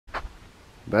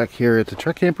Back here at the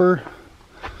truck camper,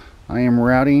 I am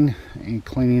routing and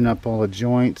cleaning up all the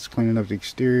joints, cleaning up the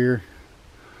exterior.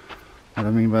 What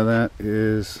I mean by that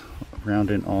is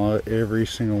rounding every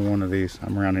single one of these.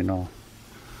 I'm rounding all,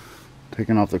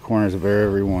 taking off the corners of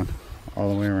every one,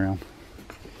 all the way around.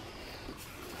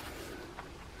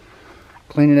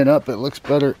 Cleaning it up, it looks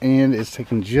better, and it's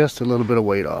taking just a little bit of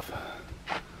weight off.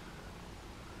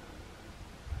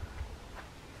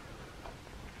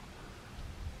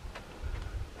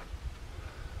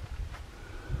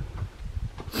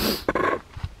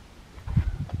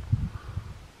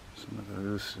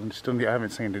 I haven't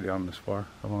sanded down this far.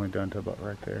 I've only done to about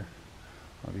right there.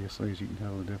 Obviously, as you can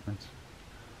tell the difference.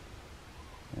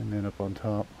 And then up on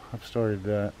top, I've started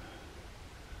that.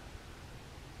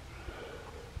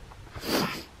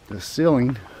 The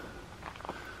ceiling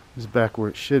is back where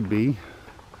it should be.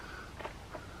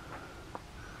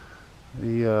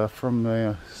 From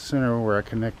the center where I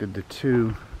connected the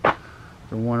two,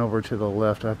 the one over to the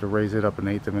left, I have to raise it up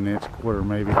 1/8 of an inch, quarter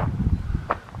maybe.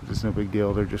 It's no big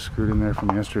deal. They're just screwed in there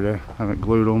from yesterday. I haven't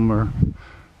glued them or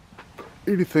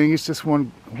anything. It's just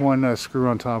one screw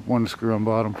on top, one screw on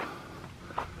bottom.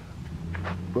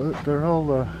 But they're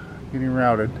all getting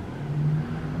routed.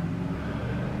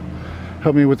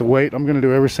 Help me with the weight. I'm going to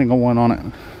do every single one on it.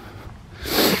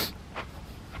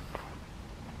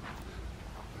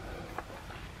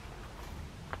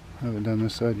 I haven't done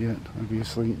this side yet.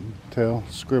 Obviously, you can tell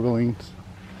scribblings,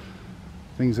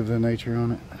 things of that nature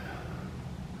on it.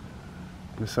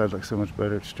 This side looks so much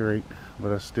better, it's straight,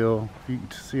 but I still, if you can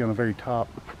see on the very top,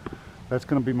 that's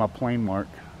going to be my plane mark.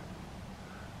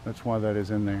 That's why that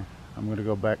is in there. I'm going to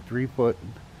go back 3 foot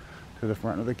to the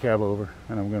front of the cab over,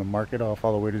 and I'm going to mark it off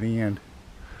all the way to the end,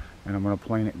 and I'm going to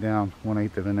plane it down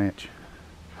 1/8 of an inch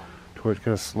to where it's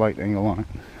got a slight angle on it,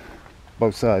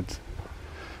 both sides.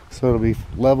 So it'll be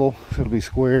level, so it'll be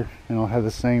square, and I'll have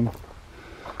the same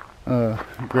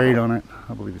grade on it.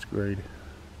 I believe it's grade.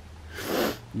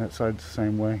 And that side's the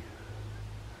same way.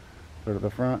 Go to the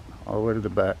front, all the way to the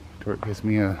back, to where it gives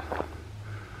me a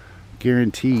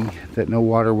guarantee that no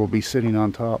water will be sitting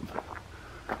on top.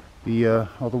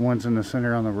 All the ones in the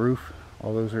center on the roof,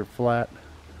 all those are flat.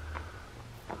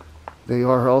 They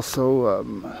are also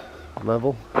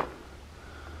level.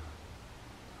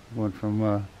 One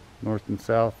from north and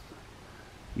south,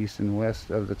 east and west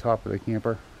of the top of the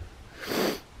camper.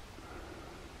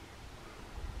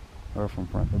 Or from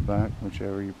front to back,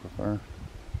 whichever you prefer.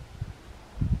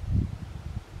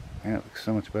 And it looks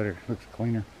so much better. It looks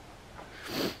cleaner.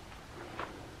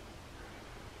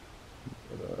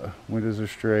 But, windows are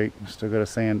straight. Still got to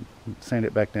sand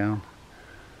it back down.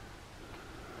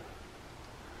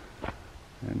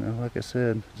 And like I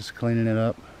said, just cleaning it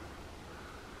up.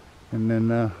 And then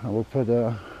I will put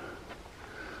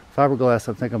fiberglass.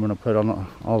 I think I'm going to put on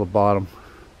all the bottom.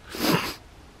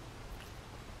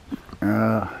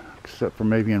 Except for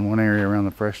maybe in one area around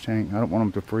the fresh tank. I don't want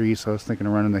them to freeze, so I was thinking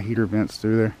of running the heater vents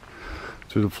through there,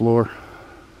 through the floor.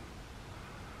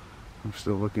 I'm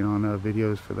still looking on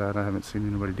videos for that. I haven't seen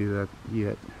anybody do that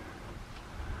yet,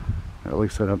 at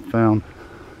least that I've found.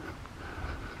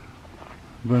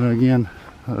 But again,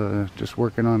 just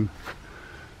working on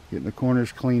getting the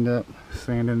corners cleaned up,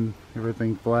 sanding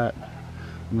everything flat.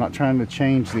 I'm not trying to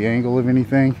change the angle of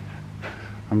anything.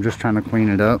 I'm just trying to clean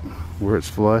it up where it's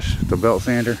flush. The belt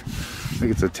sander, I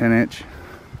think it's a 10-inch,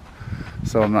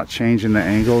 so I'm not changing the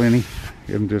angle any.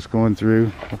 I'm just going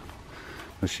through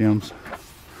the shims,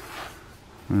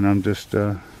 and I'm just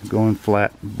going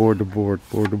flat, board to board,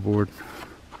 board to board,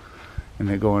 and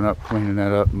then going up, cleaning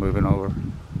that up, moving over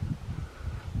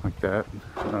like that.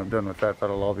 When I'm done with that,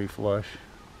 that'll all be flush.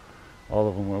 All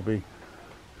of them will be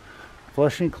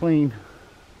flush and clean.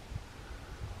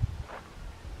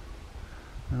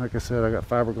 And like I said, I got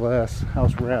fiberglass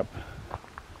house wrap,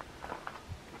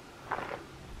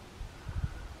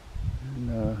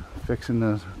 and fixing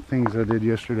the things I did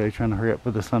yesterday, trying to hurry up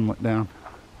before the sun went down.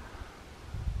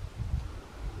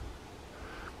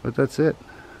 But that's it.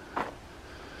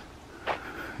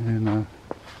 And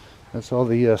that's all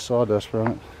the sawdust from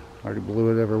it. I already blew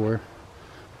it everywhere.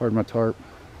 Pardon my tarp.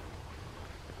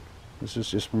 This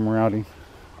is just from routing.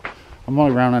 I'm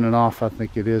only rounding it off. I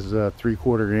think it is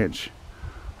 3/4 inch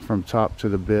from top to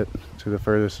the bit to the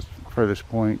furthest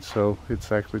point, so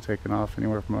it's actually taken off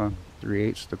anywhere from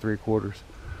 3/8 to 3/4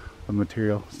 of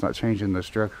material. It's not changing the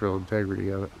structural integrity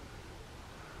of it,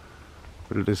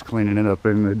 but it is cleaning it up.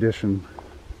 In addition,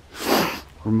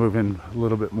 removing a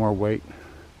little bit more weight.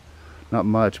 Not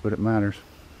much, but it matters.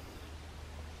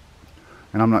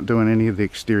 And I'm not doing any of the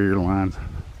exterior lines.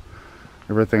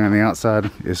 Everything on the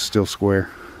outside is still square.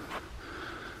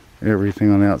 Everything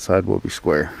on the outside will be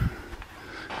square.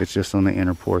 It's just on the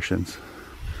inner portions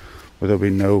where there'll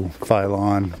be no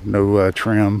phylon, no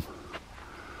trim,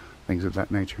 things of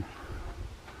that nature.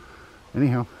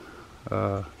 Anyhow,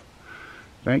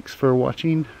 thanks for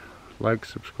watching. Like,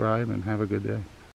 subscribe, and have a good day.